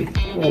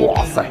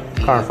哇塞，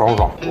看着爽不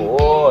爽？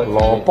哦，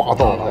老霸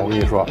道了，我跟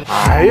你说。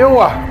哎呀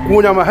我，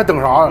姑娘们还等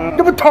啥？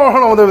这不烫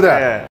上了吗？对不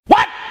对？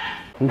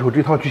你瞅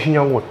这趟去新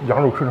疆，我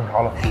羊肉吃成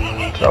啥了？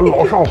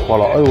老上火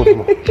了，哎呦我的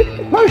妈！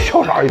那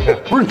笑啥一天？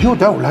不是你又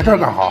带我来这儿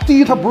干啥？第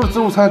一，它不是自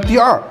助餐；第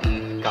二，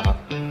干啥？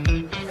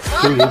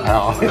给人才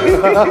啊！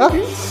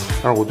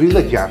但是我最近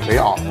在减肥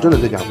啊，真的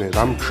在减肥。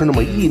咱们吃那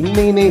么一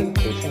内内，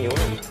得吃牛肉。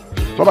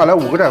老板来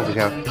5个战斧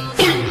先。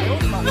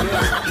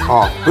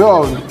啊，不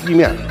要意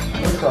面。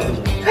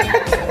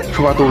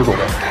吃完都是走的。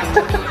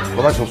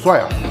老板挺帅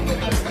呀，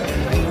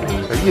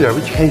一点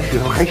没谦虚，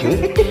他说还行。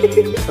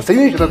谁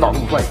允许他长这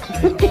么帅？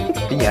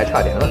比你还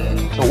差点了。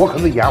我可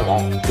是颜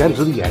王，颜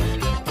值的颜。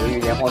我以为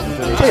炎黄子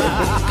孙的。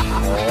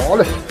好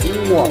嘞，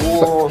哇塞，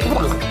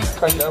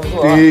看起来不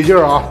错。得劲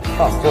儿啊！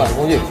作案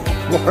工具，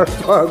玩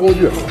作案工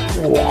具，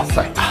哇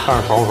塞，看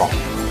着爽不爽？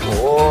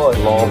哦，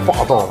老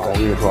霸道了，我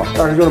跟你说。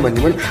但是兄弟们，你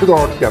们吃多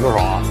少点多少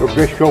啊？就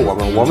别学我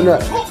们，我们这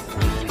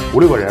5、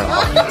6个人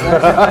啊，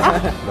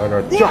来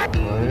这酱，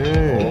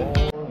哎，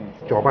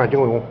搅拌均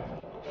匀。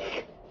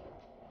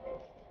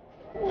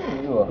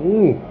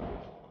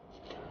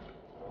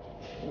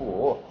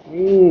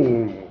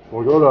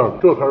我觉得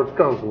这才是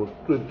战斧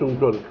最正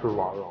确的吃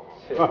法，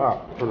知道吗？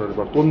看这里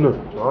边多嫩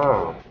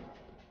啊！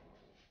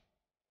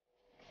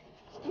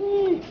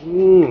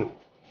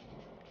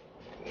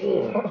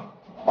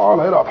他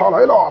来了，他来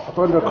了，他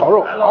端着烤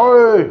肉，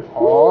哎，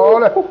好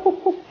嘞，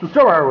就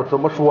这玩意儿怎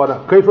么说呢？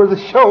可以说是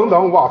相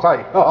当哇塞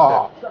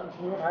啊！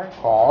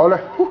好嘞，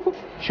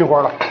起火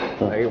了。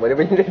哎呦，我这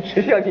不你这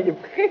吃相你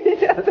配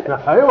呀！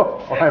哎呦，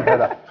我看你拍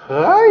的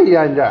可以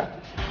呀，你这，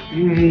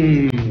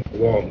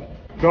哇，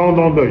相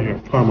当得劲，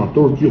看嘛，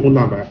都是肌红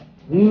蛋白，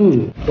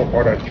多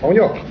好点调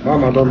料，慢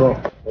慢等等，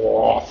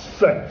哇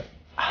塞，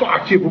霸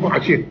气不霸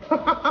气？哈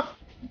哈哈。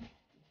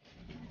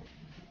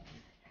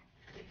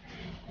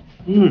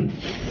我跟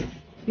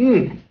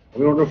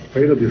你说，这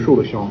肥的比瘦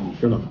的香，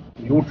真的，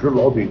油脂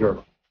老得劲儿了。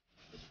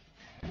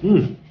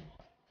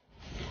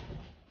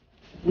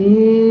哎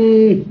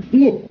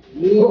呦！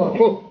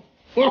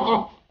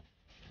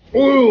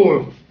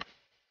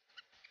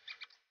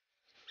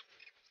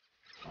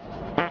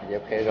直接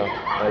配上，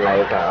我来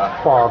一块啊！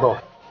霸道！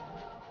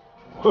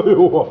哎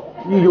呦我，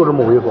依旧这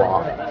么猥琐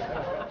啊！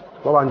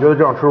老板，你觉得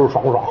这样吃肉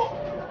爽不爽？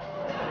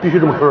必须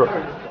这么吃！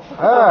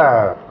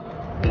哎，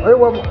哎呦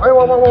我，哎呦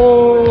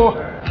我，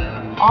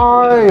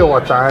哎呦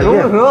我再见！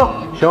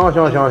行，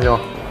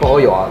不好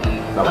咬啊，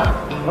老板。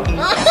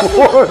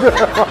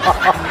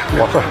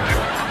我操！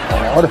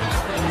好的，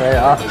可以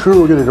啊，吃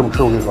肉就得这么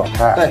吃，我跟你说，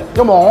哎，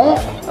要猛！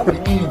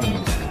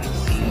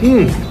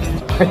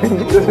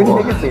就是你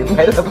那个嘴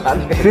拍的盘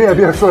子。谁也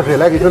别说谁，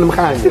来给兄弟们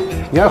看你，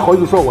你还好意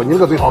思说我，你那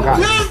个嘴好看。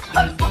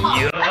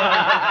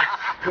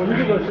我们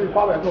这个是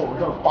800克，我们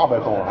这800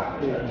克啊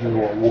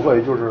，5个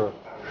也就是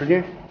10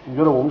斤，你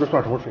觉得我们这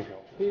算什么水平？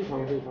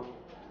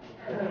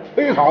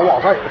非常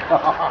哇塞！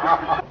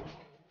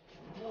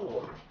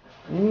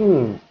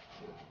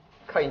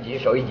看一集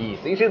少一集，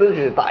随时都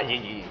是大结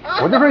局。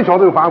我就说你小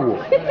子有反骨，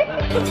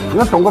你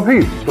看懂个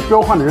屁！这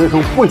彪悍的人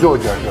生不需要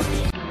解释。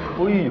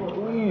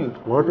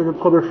我说这就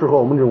特别适合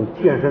我们这种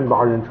健身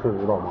达人吃，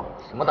知道吗？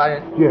什么达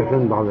人？健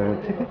身达人。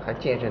还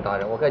健身达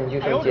人？我看你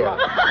就剩健了。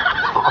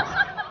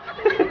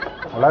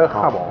我来个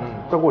汉堡，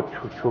再给我取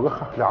个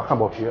俩汉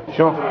堡皮。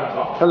行，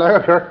再来个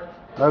皮儿，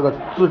来个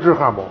自制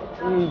汉堡。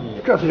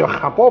这是叫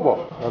汉堡包，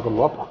来个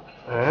萝卜。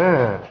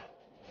哎。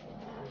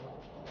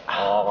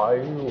哎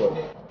呦我。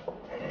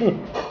可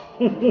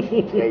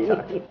以了。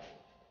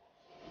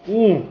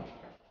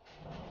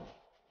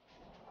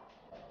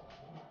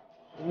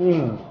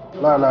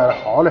来，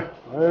好嘞。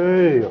哎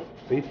呦，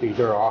贼得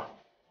劲儿啊！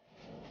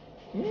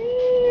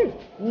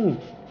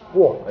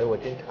哇，哎呦我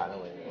真馋了我。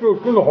这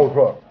真的好吃，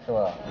是吧？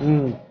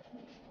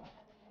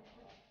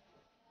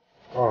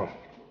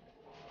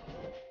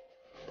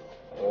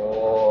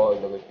哦，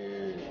那个去。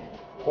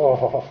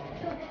好，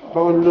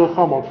刚刚你这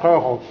汉堡太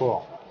好吃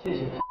了，谢谢。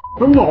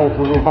真的好吃，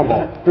这个汉堡，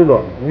真的，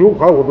牛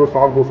排我都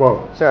啥都不说了。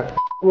是，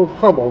这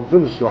汉堡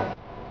真的香。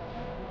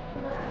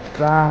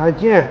再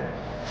见。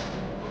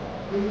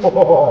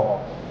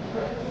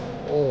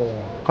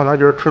看咱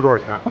今儿吃多少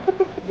钱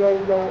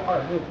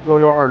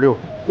？1126。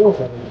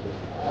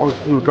哦，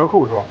有折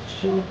扣是吧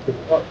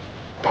？792。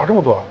打这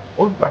么多？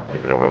我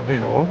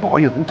不好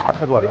意思，你打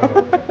太多了。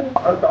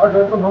打成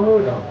正常都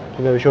是这样。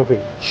现在的消费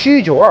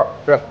792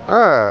是。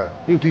哎，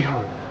你有对象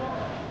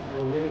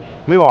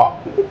没有啊？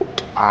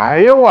哎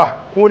呀我，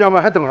姑娘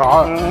们还等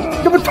啥？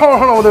这不烫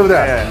上了吗？对不对？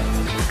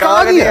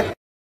嘎地。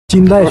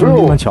近代兄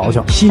弟们瞧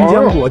瞧，新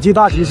疆国际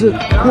大集市！哇，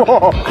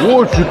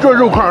我去，这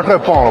肉看着太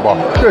棒了吧！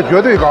这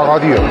绝对嘎嘎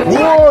地！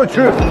我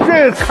去，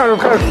这看着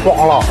太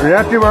爽了！人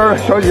家这边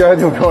小姐姐还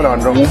挺漂亮，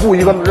你知道，5步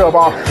一个热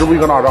巴，10步一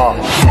个娜扎。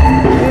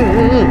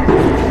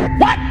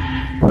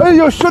哎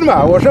呦，兄弟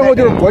们，我身后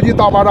就是国际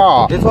大巴扎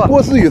啊！没错，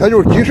波斯语它就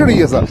是集市的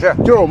意思，是，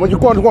就是我们去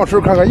逛吃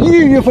看看异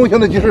域风情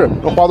的集市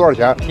要花多少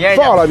钱？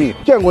萨拉米，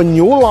见过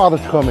牛拉的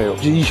车没有？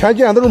以前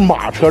见的都是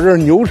马车，这是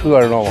牛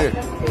车，知道吗？是。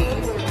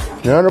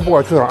人家这不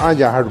管去哪儿安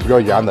检还是比较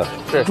严的，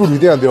是住旅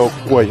店都要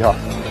过一下。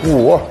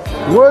5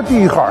我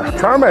的哈，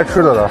全是卖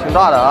吃的的，挺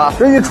大的啊！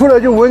这一出来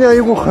就闻见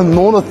一股很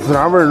浓的孜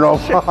然味儿，你知道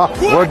吗？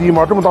我的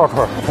妈，这么大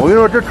串！我跟你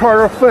说，这串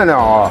是分量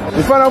啊，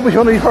你分量不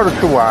行的，一串都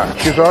吃不完。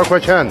72块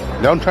钱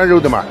，2串肉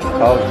的嘛。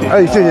好，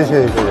哎，谢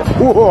谢。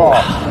哇，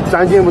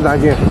攒劲不攒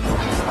劲？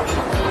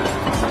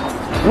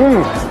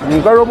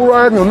该说不说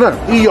还挺嫩，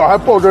一咬还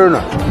爆汁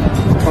呢。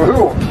哎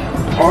呦，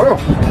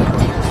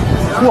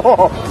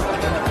哇！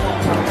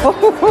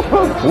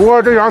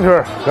我这羊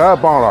腿太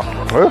棒了！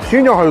哎，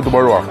新疆还有肚包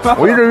肉啊！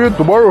我一直以为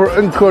肚包肉是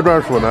恩科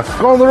专属呢。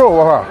缸子肉，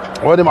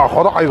我的妈，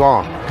好大一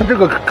缸！它这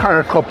个看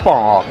着特棒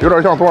啊，有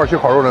点像土耳其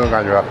烤肉那种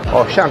感觉。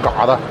哦，现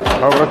嘎的，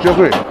还有个绝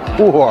贵，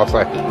哇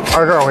塞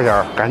，22块钱，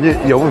感觉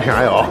也不便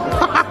宜啊！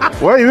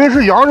我还以为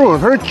是羊肉，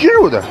它是鸡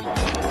肉的。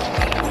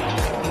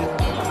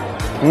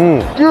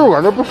鸡肉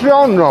感觉不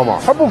香，你知道吗？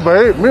它不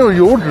肥，没有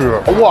油脂。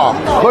哇，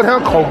和田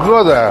烤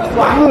鸽子，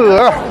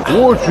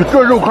我去，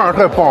这肉看着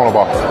太棒了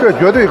吧！这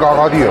绝对嘎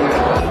嘎地。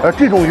哎，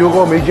这种油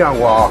糕没见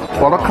过啊，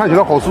把它看起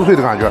来好酥脆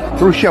的感觉，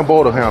都是现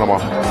包的，看见了吗？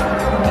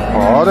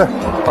好的，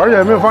而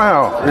且没有发现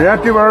啊，人家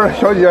这边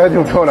小姐还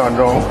挺漂亮，你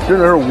知道吗？真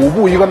的是5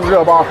步一个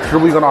热巴，10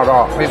步一个娜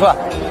扎。没错。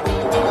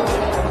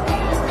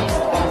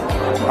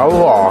还不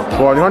错啊！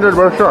哇，你看这里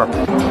边馅儿。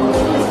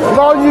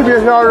垃圾别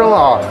瞎扔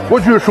啊！我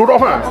去，手抓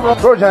饭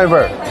多少钱一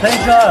份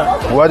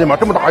？30。我的妈，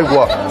这么大一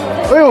锅！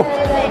哎呦，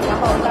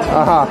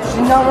啊！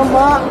新疆的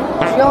妈，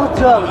要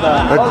这个，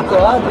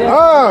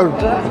啊，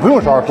不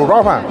用烧，手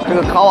抓饭。这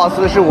个卡瓦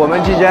斯是我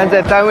们之前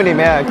在单位里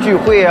面聚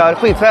会啊、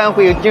会餐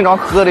会经常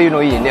喝的一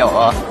种饮料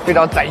啊，非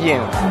常载劲。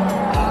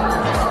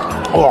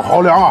哇，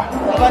好凉啊！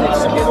把你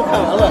视频都看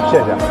完了，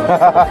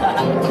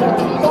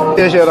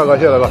谢谢大哥，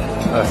谢谢大哥。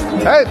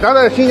哎，咱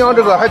在新疆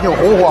这个还挺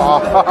红火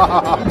啊！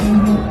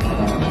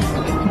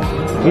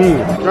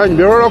哎，你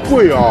别说它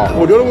贵啊，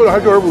我觉得味道还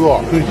确实不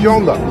错，挺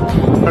香的，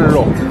看这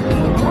肉。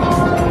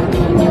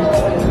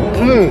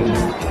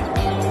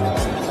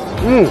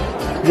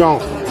香。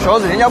小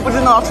子，人家不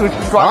是拿手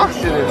抓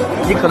吃的，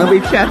你可能被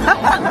骗。这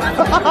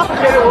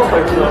是我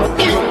粉丝。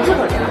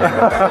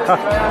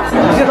你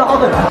这是好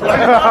粉丝。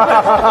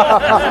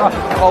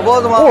烤包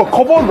子吗？哦，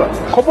烤包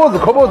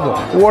子，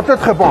哇，这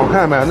太棒了！看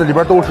见没？那里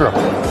边都是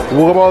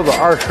5个包子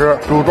20，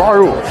手抓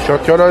肉，小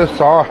调料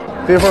啥，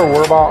这份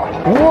58。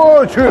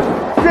我去，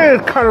这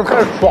看着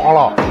太爽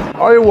了！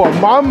哎呦我，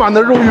满满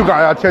的肉欲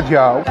感呀，铁，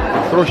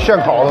都是现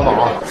烤的呢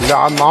啊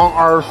，2囊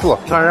24，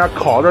看人家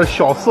烤这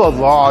小色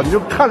子啊，你就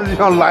看着就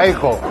想来一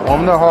口。我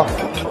们的哈，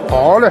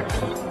好嘞，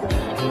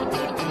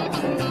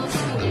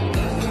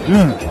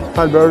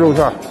看里边肉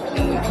馅。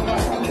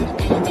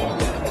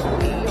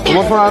我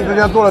们突然之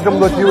间多了这么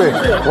多机位，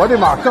我的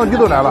妈，相机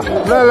都来了，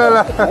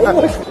来，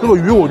这个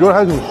鱼我觉得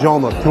还挺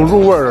香的，挺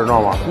入味的，知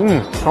道吗？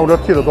看我这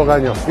剔的多干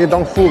净，给你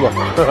当梳子。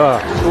手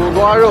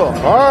抓肉，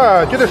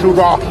哎，就得手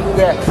抓。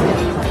对。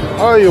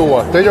哎呦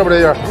我，得劲不得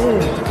劲？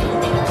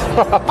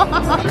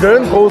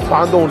人头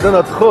攒动，真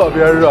的特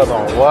别热闹，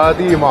我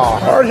的妈！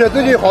而且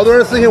最近好多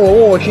人私信我，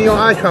问我新疆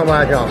安全不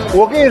安全？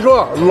我跟你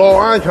说，老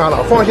安全了，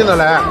放心的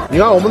来。你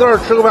看我们在这儿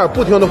吃个饭，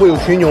不停的会有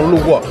巡警路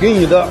过，给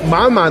你的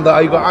满满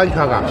的一个安全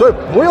感。所以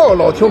不要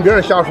老听别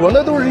人瞎说，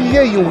那都是一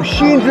些有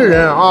心之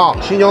人啊。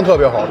新疆特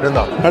别好，真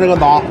的。看这个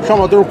馕上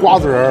面都是瓜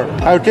子仁，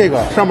还有这个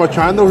上面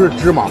全都是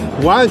芝麻，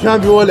完全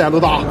比我脸都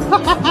大。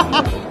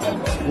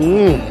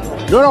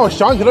又让我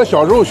想起了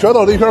小时候学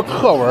到的一篇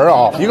课文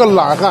啊，一个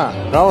懒汉，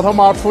然后他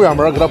妈出远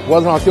门给他脖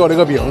子上吊了一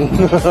个饼，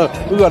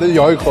饿得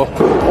咬一口。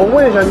我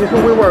问一下，你是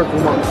维吾尔族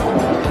吗？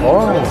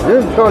哦，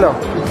人漂亮。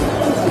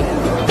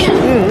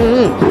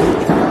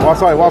哇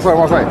塞！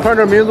穿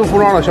着民族服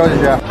装的小姐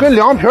姐，跟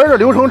凉皮的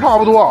流程差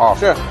不多啊。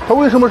是。它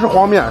为什么是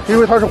黄面？是因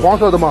为它是黄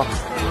色的吗？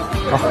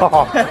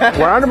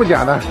果然这么简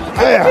单。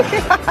哎呀，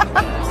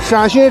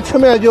陕西吃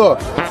面叫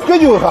这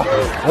就喝。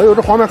哎呦，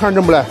这黄面看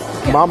真不赖，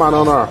满满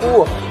当当。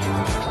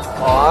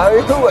哎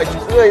呦我去，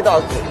这一大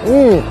口。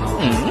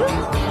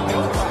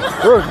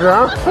有点咸。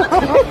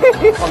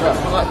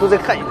都在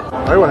看你。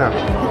哎呦我天！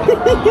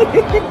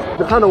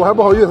这看着我还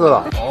不好意思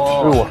了。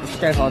哎呦我，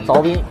现场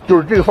凿冰，就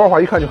是这个方法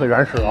一看就很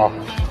原始啊。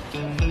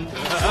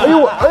哎呦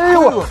我，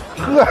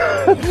呵，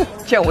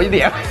欠我一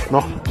点。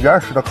喏，原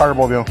始的喀什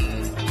刨冰。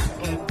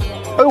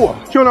哎呦我，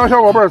精良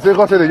小宝贝儿，贼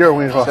喝贼得劲儿，我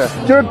跟你说。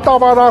今儿大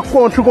巴扎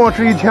逛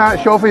吃一天，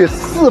消费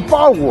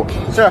485。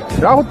是。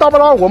然后大巴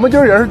扎我们今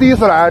儿也是第一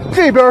次来，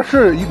这边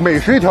是美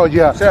食一条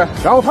街。是。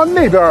然后它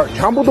那边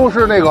全部都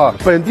是那个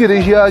本地的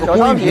一些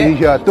工艺品一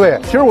些。对。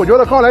其实我觉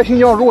得刚来新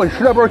疆，如果你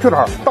实在不知道去哪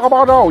儿，大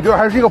巴扎我觉得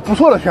还是一个不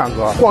错的选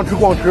择。逛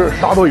吃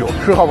啥都有，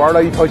吃喝玩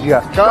乐一条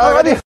街。